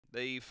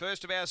The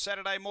first of our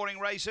Saturday morning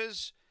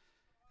races.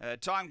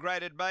 Time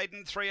graded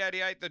maiden,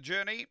 3:88 the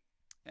journey.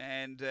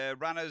 And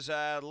runners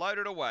are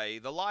loaded away.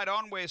 The light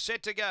on, we're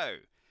set to go.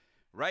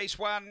 Race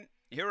 1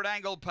 here at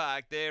Angle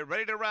Park. They're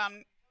ready to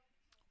run.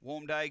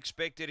 Warm day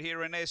expected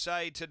here in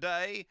SA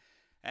today.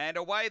 And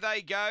away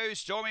they go.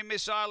 Stormy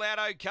Missile out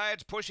okay.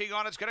 It's pushing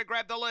on. It's going to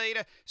grab the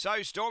lead.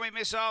 So Stormy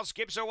Missile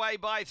skips away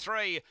by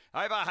 3.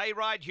 Over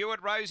Hayride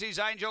Hewitt, Rosie's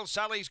Angel,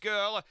 Sully's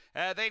Girl.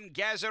 Then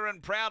Gazza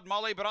and Proud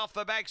Molly, but off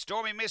the back,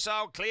 Stormy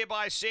Missile clear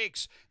by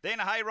 6. Then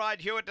Hayride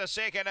Hewitt to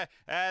second.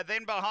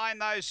 Then behind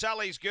those,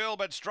 Sully's Girl,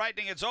 but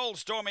straightening, it's all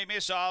Stormy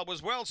Missile.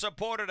 Was well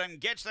supported and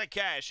gets the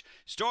cash.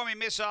 Stormy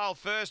Missile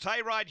first.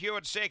 Hayride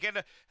Hewitt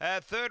second.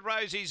 Third,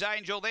 Rosie's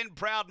Angel. Then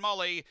Proud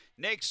Molly.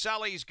 Next,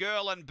 Sully's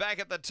Girl. And back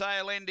at the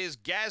tail end is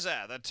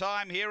Gazza. The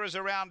time here is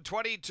around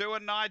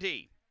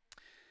 22:90.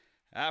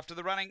 After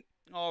the running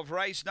of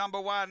race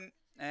number 1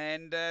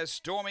 and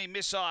Stormy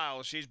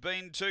Missile, she's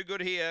been too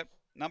good here.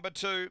 Number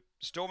 2,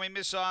 Stormy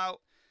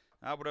Missile,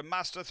 able to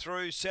muster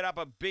through, set up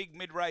a big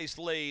mid-race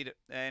lead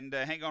and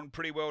hang on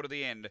pretty well to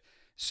the end.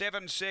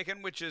 7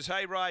 second, which is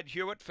Hayride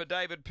Hewitt for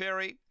David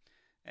Perry,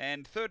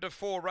 and 3rd to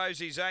 4,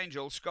 Rosie's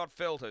Angel, Scott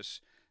Feltus.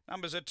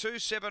 Numbers are 2,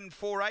 7,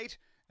 4, 8.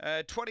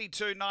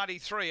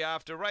 22.93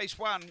 after race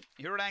 1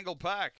 here at Angle Park.